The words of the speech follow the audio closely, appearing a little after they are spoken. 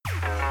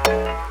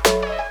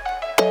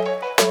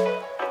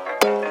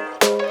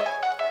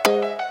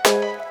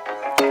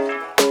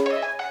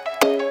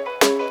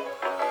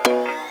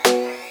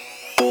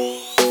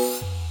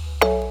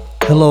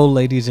Hello,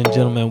 ladies and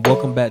gentlemen.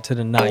 Welcome back to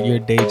the Not Your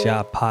Day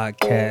Job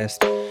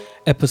podcast,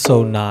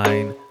 episode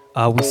 9.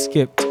 We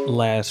skipped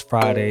last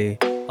Friday.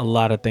 A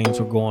lot of things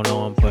were going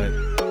on,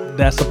 but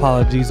that's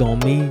apologies on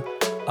me.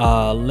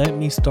 Let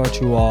me start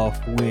you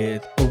off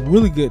with a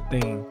really good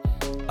thing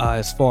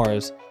as far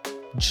as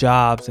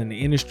jobs in the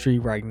industry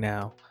right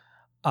now.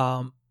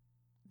 Um,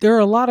 there are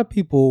a lot of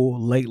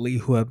people lately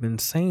who have been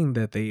saying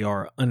that they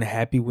are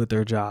unhappy with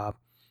their job.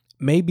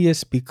 Maybe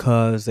it's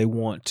because they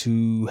want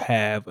to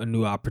have a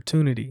new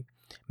opportunity.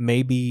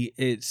 Maybe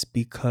it's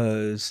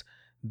because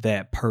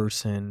that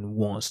person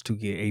wants to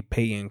get a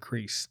pay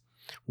increase.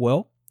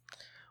 Well,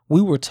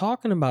 we were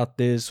talking about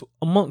this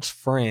amongst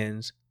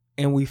friends,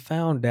 and we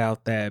found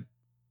out that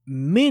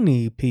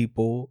many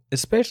people,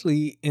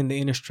 especially in the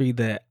industry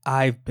that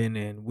I've been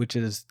in, which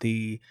is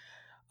the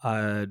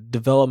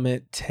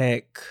development,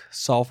 tech,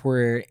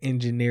 software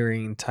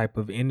engineering type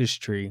of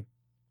industry,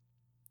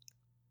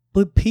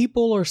 but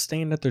people are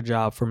staying at their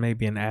job for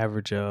maybe an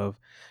average of,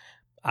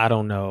 I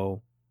don't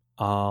know,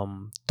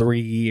 3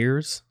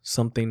 years,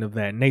 something of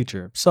that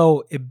nature.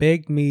 So it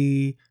begged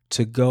me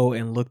to go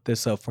and look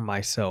this up for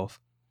myself.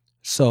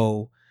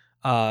 So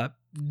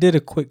did a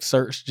quick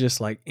search just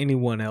like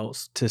anyone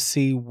else to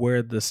see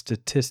where the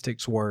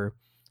statistics were.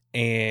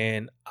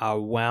 And I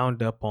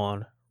wound up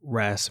on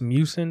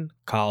Rasmussen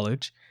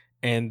College,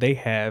 and they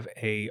have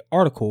a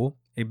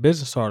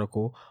business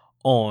article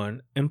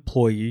on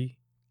employee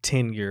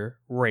tenure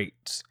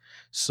rates.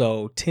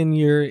 So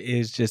tenure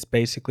is just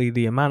basically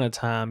the amount of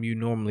time you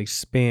normally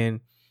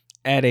spend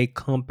at a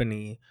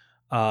company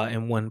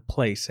in one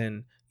place.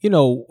 And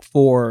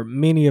for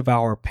many of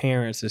our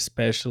parents,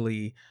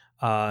 especially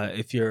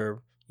if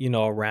you're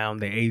around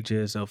the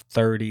ages of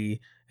 30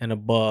 and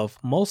above,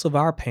 most of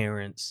our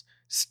parents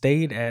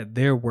stayed at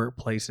their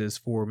workplaces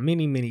for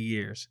many, many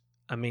years.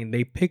 I mean,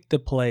 they picked a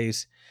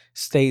place,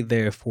 stayed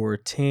there for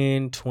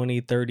 10,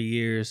 20, 30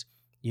 years.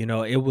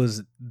 It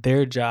was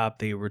their job.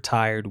 They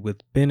retired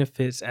with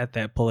benefits at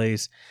that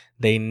place.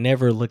 They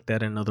never looked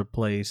at another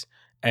place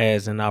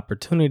as an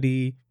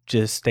opportunity,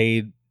 just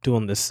stayed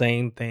doing the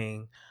same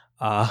thing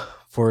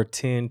for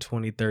 10,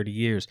 20, 30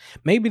 years.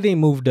 Maybe they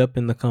moved up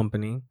in the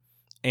company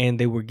and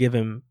they were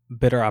given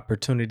better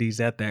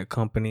opportunities at that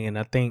company. And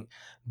I think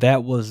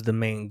that was the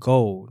main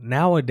goal.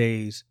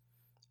 Nowadays,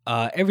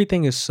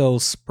 everything is so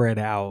spread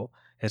out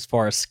as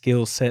far as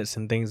skill sets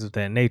and things of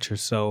that nature.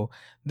 So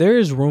there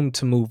is room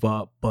to move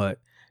up, but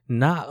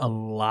not a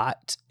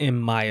lot,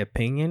 in my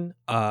opinion,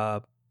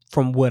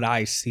 from what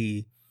I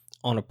see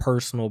on a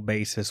personal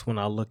basis when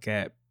I look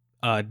at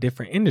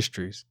different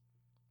industries.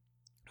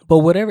 But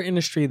whatever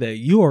industry that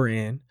you are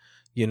in,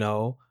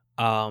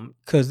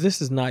 because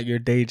this is not your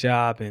day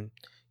job, and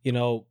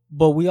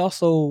but we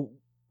also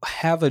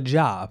have a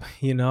job.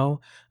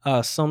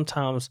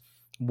 Sometimes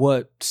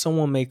what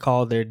someone may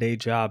call their day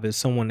job is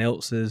someone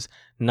else's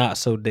not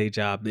so day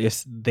job.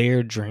 It's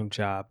their dream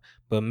job,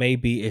 but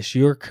maybe it's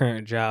your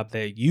current job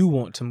that you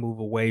want to move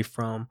away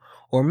from,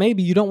 or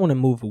maybe you don't want to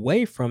move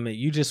away from it.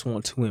 You just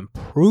want to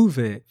improve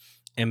it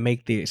and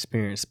make the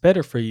experience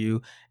better for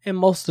you. And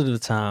most of the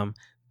time,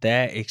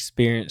 that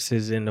experience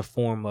is in the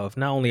form of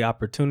not only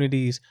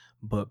opportunities,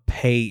 but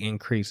pay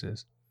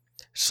increases.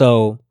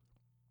 So,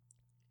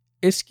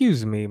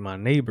 excuse me, my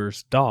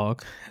neighbor's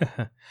dog.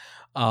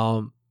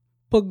 um,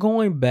 but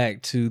going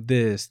back to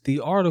this, the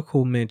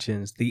article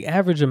mentions the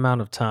average amount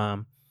of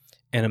time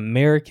an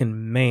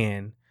American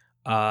man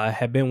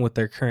had been with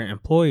their current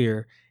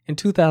employer in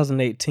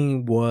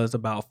 2018 was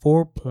about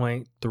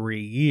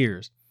 4.3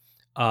 years.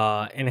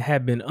 And it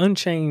had been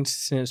unchanged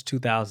since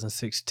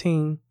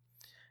 2016.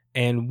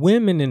 And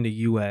women in the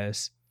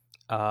U.S.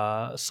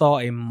 Saw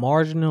a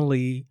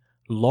marginally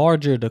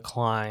larger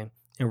decline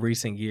in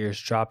recent years,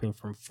 dropping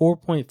from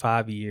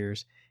 4.5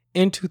 years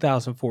in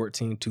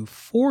 2014 to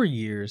 4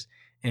 years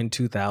in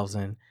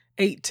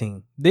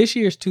 2018. This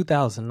year's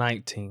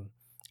 2019.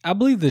 I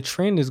believe the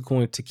trend is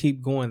going to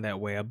keep going that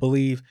way. I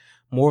believe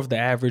more of the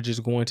average is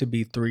going to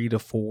be 3 to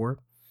 4.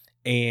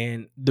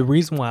 And the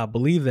reason why I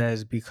believe that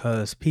is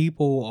because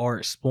people are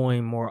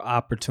exploring more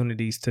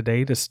opportunities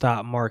today. The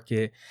stock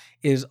market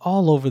is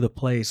all over the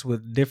place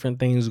with different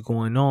things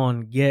going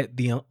on, yet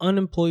the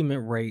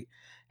unemployment rate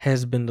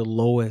has been the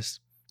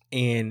lowest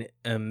in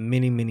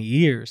many, many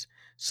years.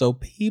 So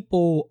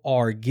people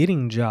are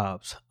getting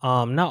jobs.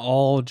 Not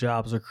all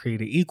jobs are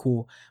created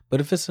equal,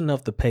 but if it's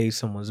enough to pay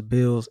someone's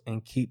bills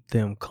and keep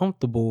them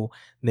comfortable,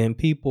 then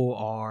people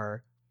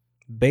are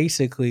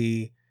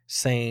basically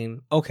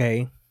saying,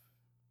 okay,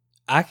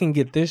 I can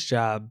get this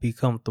job, be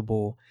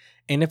comfortable.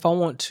 And if I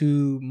want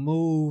to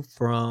move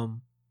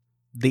from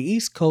the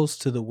East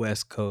Coast to the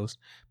West Coast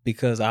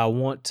because I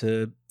want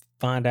to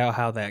find out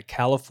how that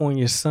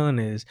California sun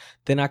is,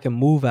 then I can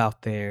move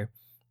out there,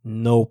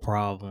 no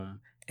problem.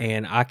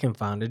 And I can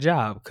find a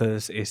job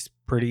because it's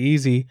pretty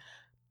easy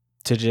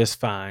to just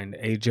find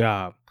a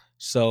job.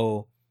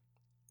 So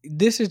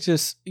this is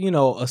just,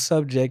 a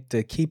subject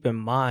to keep in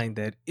mind,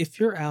 that if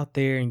you're out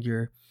there and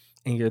you're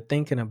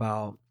thinking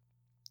about,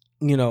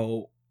 you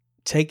know,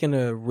 taking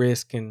a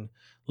risk and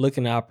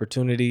looking at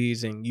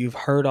opportunities, and you've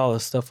heard all the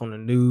stuff on the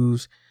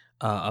news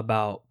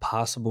about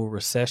possible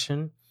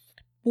recession.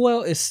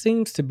 Well, it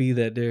seems to be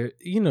that there,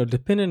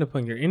 depending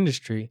upon your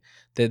industry,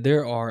 that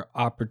there are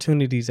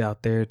opportunities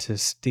out there to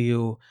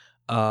still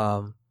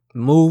um,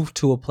 move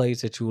to a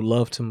place that you would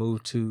love to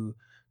move to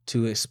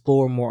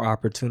explore more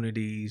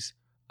opportunities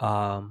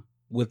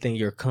within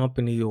your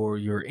company or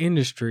your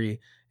industry,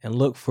 and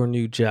look for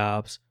new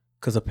jobs,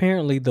 because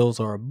apparently those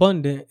are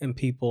abundant and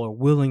people are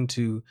willing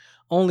to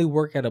only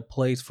work at a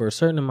place for a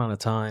certain amount of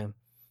time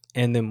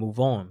and then move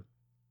on.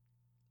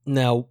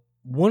 Now,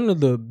 one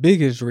of the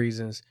biggest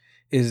reasons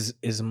is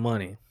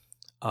money.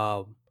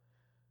 Um,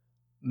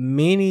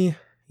 Many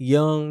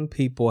young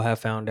people have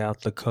found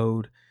out the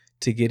code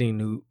to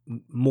getting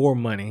more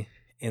money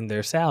in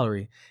their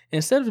salary.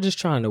 Instead of just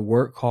trying to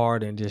work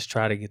hard and just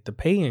try to get the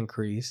pay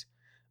increase,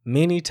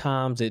 many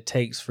times it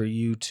takes for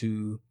you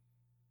to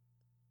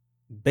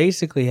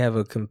basically have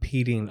a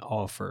competing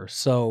offer.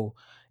 So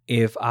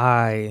if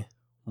I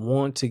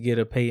want to get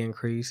a pay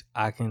increase,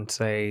 I can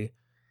say,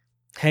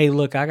 hey,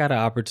 look, I got an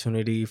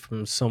opportunity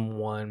from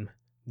someone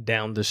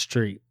down the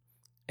street,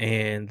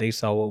 and they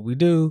saw what we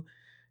do.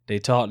 They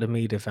talked to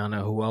me, they found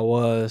out who I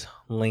was,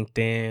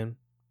 LinkedIn,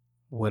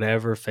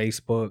 whatever,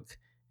 Facebook,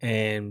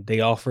 and they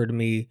offered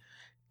me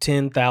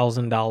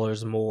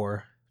 $10,000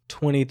 more,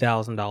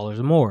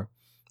 $20,000 more.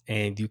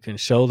 And you can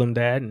show them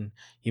that. And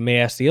you may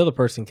ask the other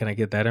person, can I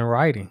get that in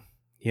writing?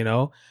 You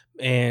know,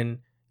 and,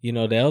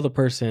 the other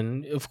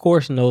person, of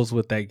course, knows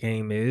what that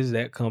game is.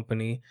 That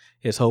company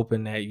is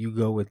hoping that you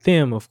go with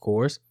them, of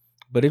course.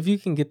 But if you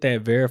can get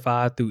that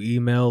verified through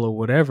email or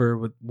whatever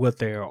with what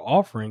they are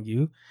offering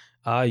you,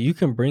 you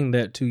can bring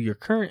that to your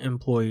current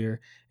employer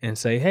and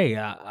say, hey,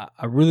 I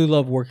really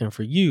love working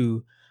for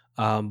you,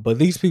 but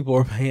these people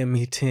are paying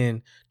me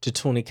 10 to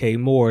 20K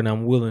more, and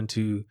I'm willing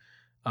to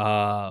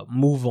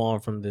move on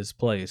from this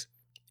place.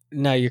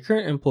 Now, your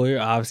current employer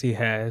obviously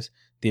has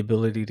the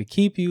ability to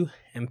keep you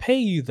and pay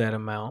you that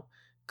amount,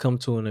 come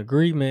to an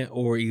agreement,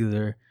 or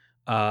either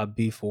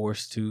be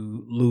forced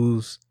to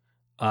lose,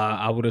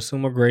 I would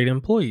assume, a great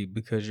employee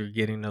because you're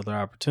getting other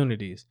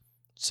opportunities.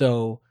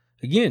 So,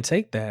 again,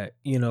 take that,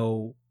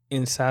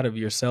 inside of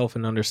yourself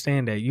and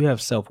understand that you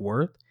have self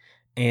worth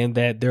and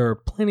that there are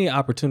plenty of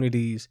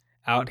opportunities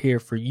out here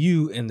for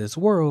you in this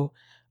world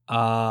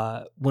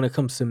when it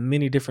comes to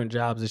many different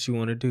jobs that you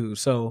want to do.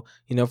 So,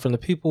 from the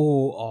people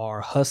who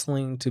are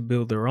hustling to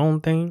build their own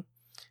thing,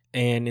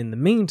 and in the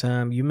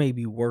meantime, you may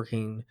be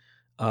working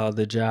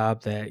the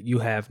job that you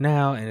have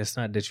now, and it's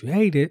not that you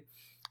hate it.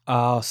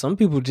 Some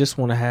people just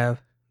want to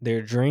have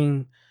their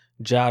dream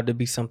job to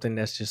be something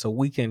that's just a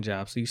weekend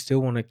job. So you still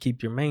want to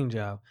keep your main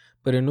job,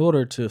 but in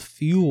order to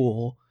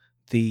fuel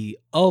the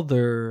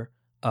other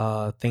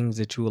things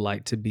that you would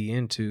like to be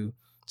into,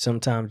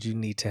 sometimes you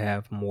need to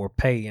have more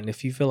pay. And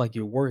if you feel like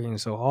you're working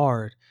so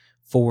hard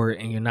for it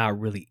and you're not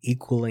really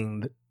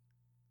equaling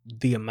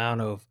the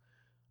amount of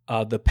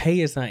the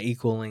pay is not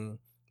equaling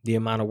the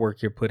amount of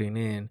work you're putting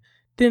in,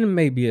 then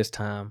maybe it's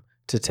time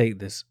to take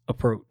this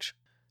approach.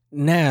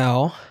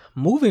 Now,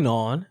 moving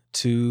on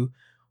to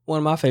one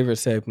of my favorite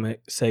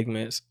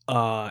segments.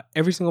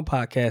 Every single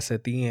podcast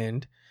at the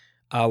end,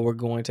 we're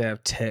going to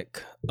have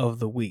tech of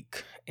the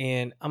week.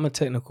 And I'm a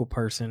technical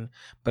person,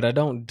 but I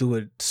don't do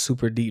a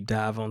super deep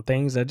dive on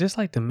things. I just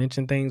like to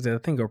mention things that I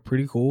think are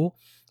pretty cool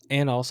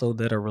and also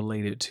that are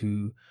related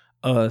to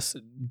us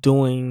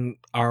doing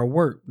our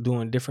work,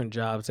 doing different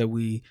jobs that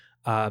we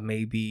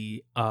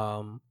maybe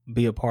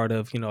be a part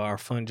of, our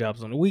fun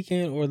jobs on the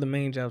weekend or the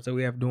main jobs that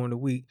we have during the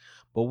week.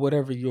 But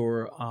whatever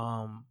your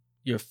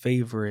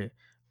favorite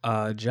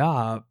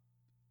job,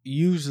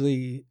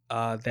 usually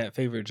that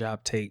favorite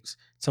job takes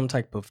some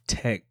type of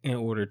tech in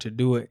order to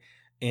do it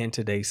in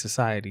today's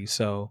society.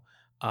 So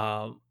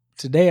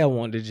today I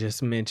wanted to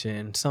just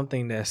mention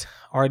something that's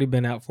already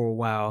been out for a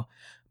while,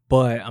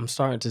 but I'm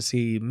starting to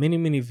see many,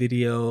 many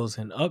videos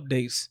and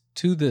updates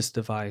to this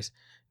device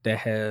that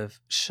have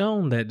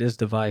shown that this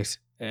device,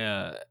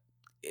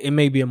 it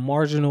may be a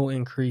marginal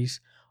increase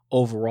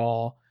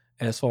overall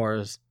as far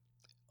as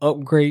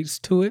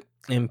upgrades to it,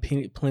 and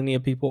plenty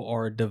of people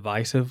are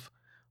divisive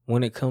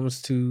when it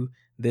comes to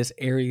this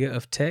area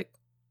of tech.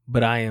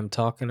 But I am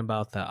talking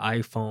about the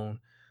iPhone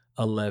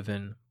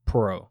 11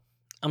 Pro.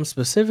 I'm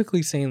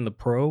specifically saying the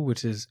Pro,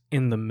 which is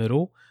in the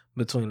middle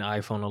between the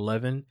iPhone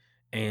 11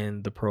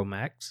 and the Pro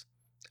Max.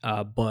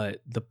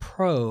 But the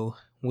Pro,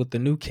 with the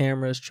new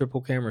cameras,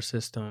 triple camera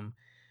system,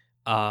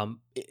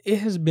 it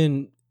has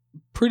been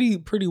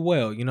pretty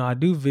well. I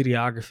do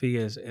videography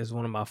as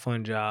one of my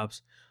fun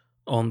jobs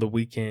on the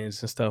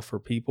weekends and stuff for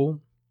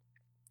people.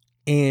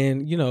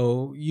 And,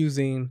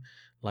 using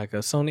like a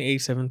Sony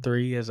A7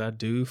 III as I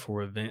do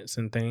for events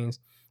and things,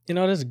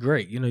 that's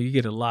great. You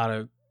get a lot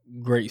of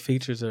great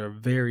features that are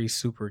very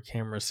super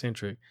camera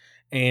centric.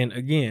 And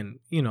again,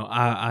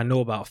 I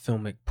know about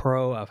Filmic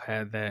Pro. I've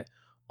had that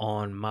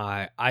on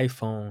my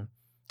iPhone.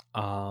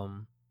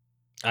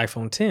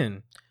 iPhone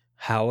 10.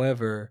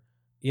 However,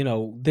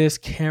 this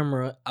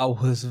camera, I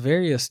was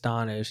very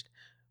astonished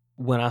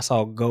when I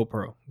saw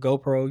GoPro.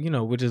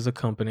 GoPro, which is a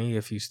company,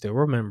 if you still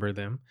remember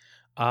them,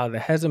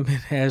 that hasn't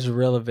been as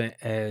relevant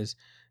as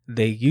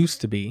they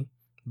used to be.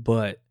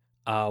 But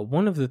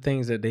one of the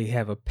things that they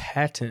have a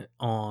patent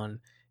on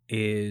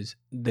is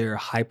their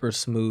hyper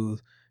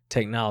smooth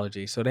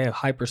technology. So they have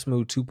hyper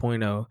smooth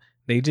 2.0.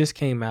 They just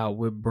came out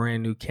with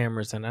brand new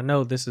cameras. And I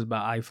know this is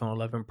about iPhone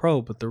 11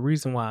 Pro, but the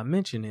reason why I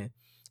mention it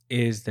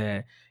is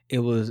that it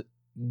was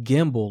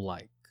gimbal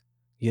like,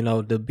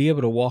 to be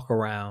able to walk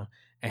around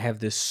and have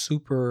this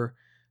super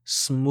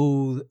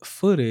smooth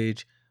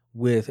footage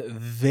with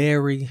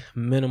very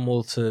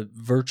minimal to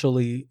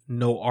virtually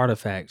no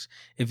artifacts.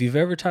 If you've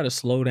ever tried to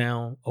slow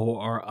down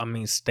or I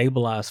mean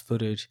stabilize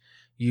footage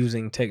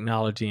using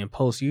technology in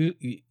post,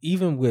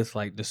 even with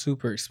like the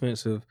super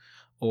expensive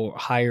or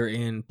higher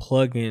end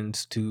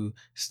plugins to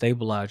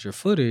stabilize your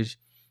footage,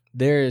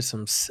 there's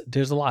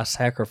a lot of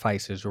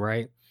sacrifices,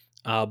 right?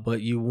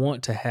 But you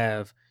want to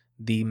have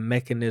the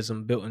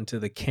mechanism built into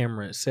the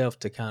camera itself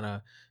to kind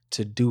of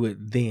to do it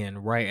then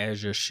right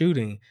as you're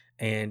shooting,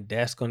 and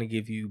that's going to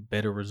give you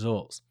better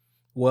results.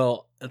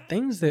 Well,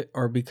 things that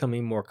are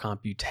becoming more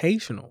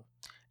computational,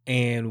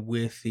 and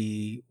with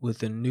the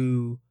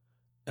new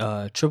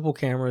triple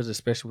cameras,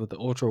 especially with the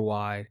ultra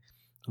wide,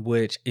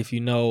 which if you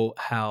know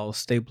how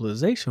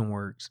stabilization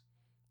works,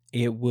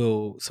 it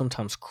will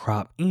sometimes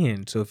crop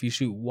in. So if you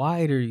shoot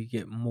wider, you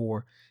get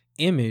more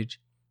image,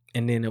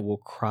 and then it will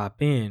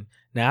crop in.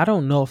 Now I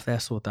don't know if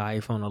that's what the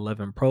iPhone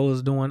 11 Pro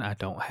is doing. I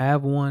don't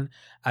have one.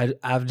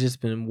 I've just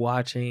been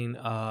watching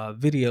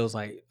videos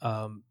like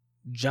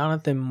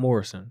Jonathan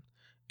Morrison.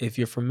 If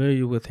you're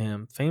familiar with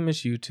him,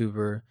 famous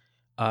YouTuber,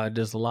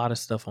 does a lot of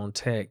stuff on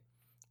tech,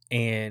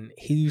 and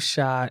he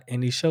showed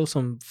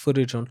some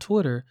footage on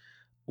Twitter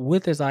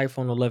with his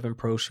iPhone 11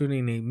 Pro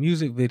shooting a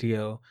music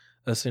video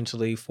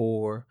essentially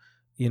for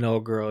a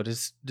girl,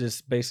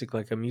 just basic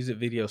like a music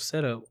video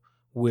setup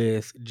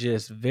with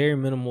just very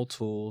minimal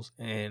tools,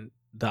 and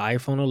the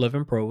iPhone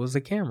 11 Pro was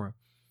the camera,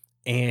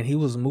 and he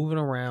was moving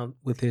around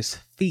with his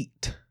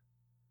feet,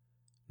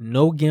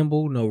 no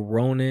gimbal, no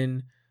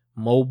Ronin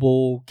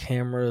mobile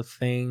camera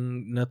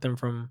thing, nothing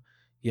from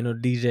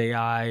DJI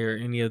or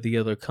any of the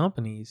other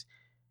companies,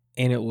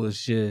 and it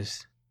was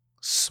just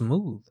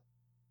smooth.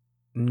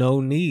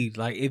 No need.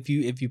 Like if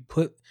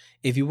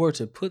you were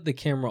to put the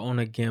camera on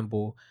a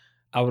gimbal,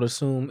 I would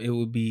assume it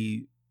would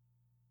be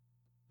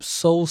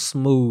so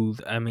smooth.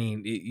 I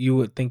mean, you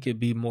would think it'd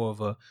be more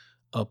of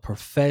a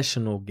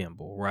professional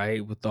gimbal,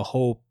 right? With the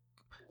whole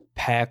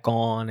pack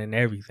on and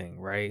everything,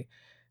 right?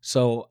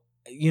 So,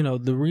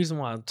 the reason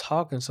why I'm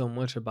talking so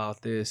much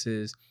about this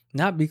is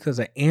not because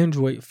an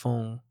Android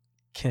phone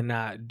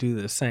cannot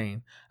do the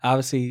same.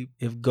 Obviously,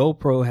 if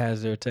GoPro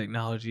has their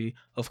technology,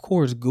 of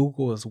course,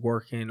 Google is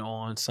working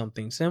on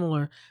something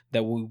similar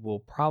that we will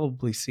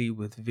probably see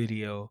with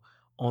video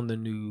on the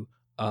new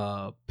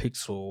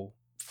Pixel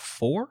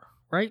 4,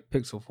 right?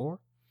 Pixel 4.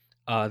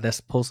 That's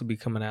supposed to be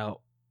coming out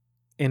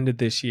end of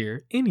this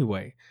year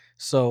anyway.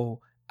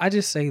 So I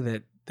just say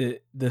that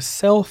the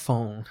cell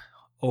phone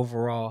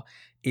overall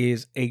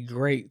is a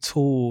great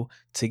tool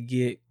to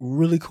get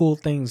really cool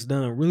things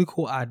done, really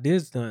cool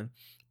ideas done.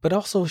 But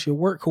also it's your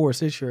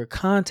workhorse, it's your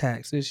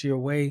contacts, it's your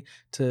way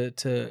to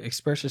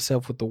express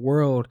yourself with the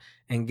world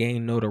and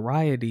gain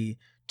notoriety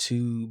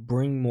to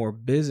bring more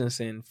business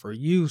in for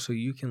you so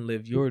you can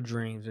live your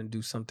dreams and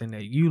do something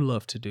that you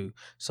love to do.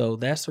 So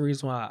that's the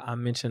reason why I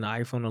mentioned the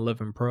iPhone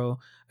 11 Pro.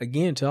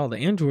 Again, to all the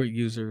Android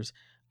users,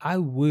 I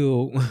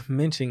will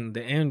mention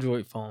the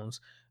Android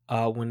phones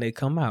when they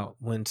come out.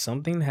 When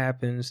something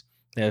happens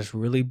that's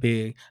really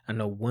big, I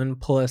know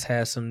OnePlus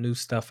has some new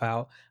stuff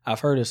out.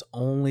 I've heard it's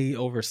only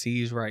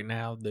overseas right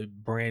now, the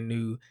brand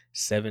new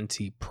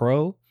 70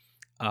 Pro.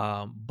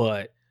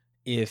 But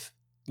if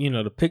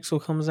the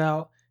Pixel comes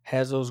out,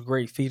 has those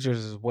great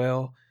features as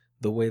well,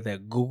 the way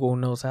that Google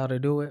knows how to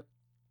do it,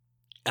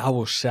 I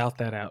will shout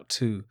that out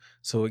too.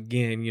 So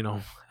again,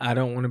 I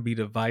don't want to be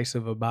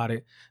divisive about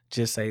it.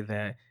 Just say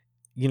that,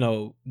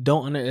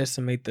 don't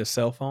underestimate the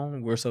cell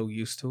phone. We're so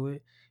used to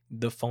it.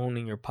 The phone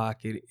in your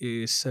pocket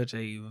is such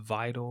a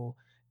vital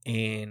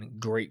and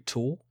great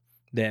tool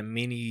that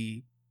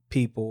many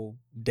people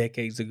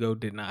decades ago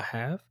did not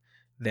have,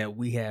 that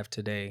we have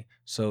today.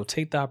 So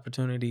take the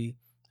opportunity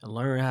and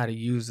learn how to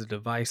use the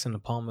device in the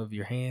palm of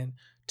your hand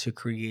to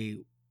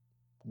create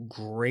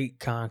great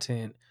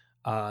content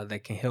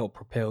that can help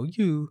propel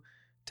you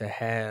to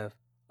have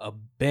a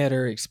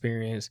better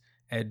experience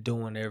at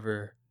doing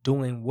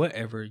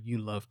whatever you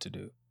love to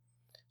do.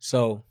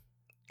 So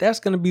that's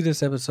gonna be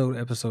this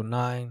episode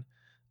 9.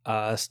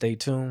 Stay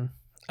tuned.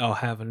 I'll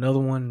have another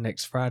one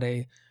next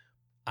Friday.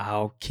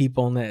 I'll keep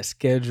on that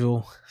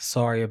schedule.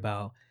 Sorry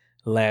about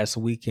last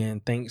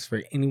weekend. Thanks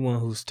for anyone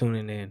who's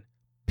tuning in.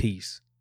 Peace.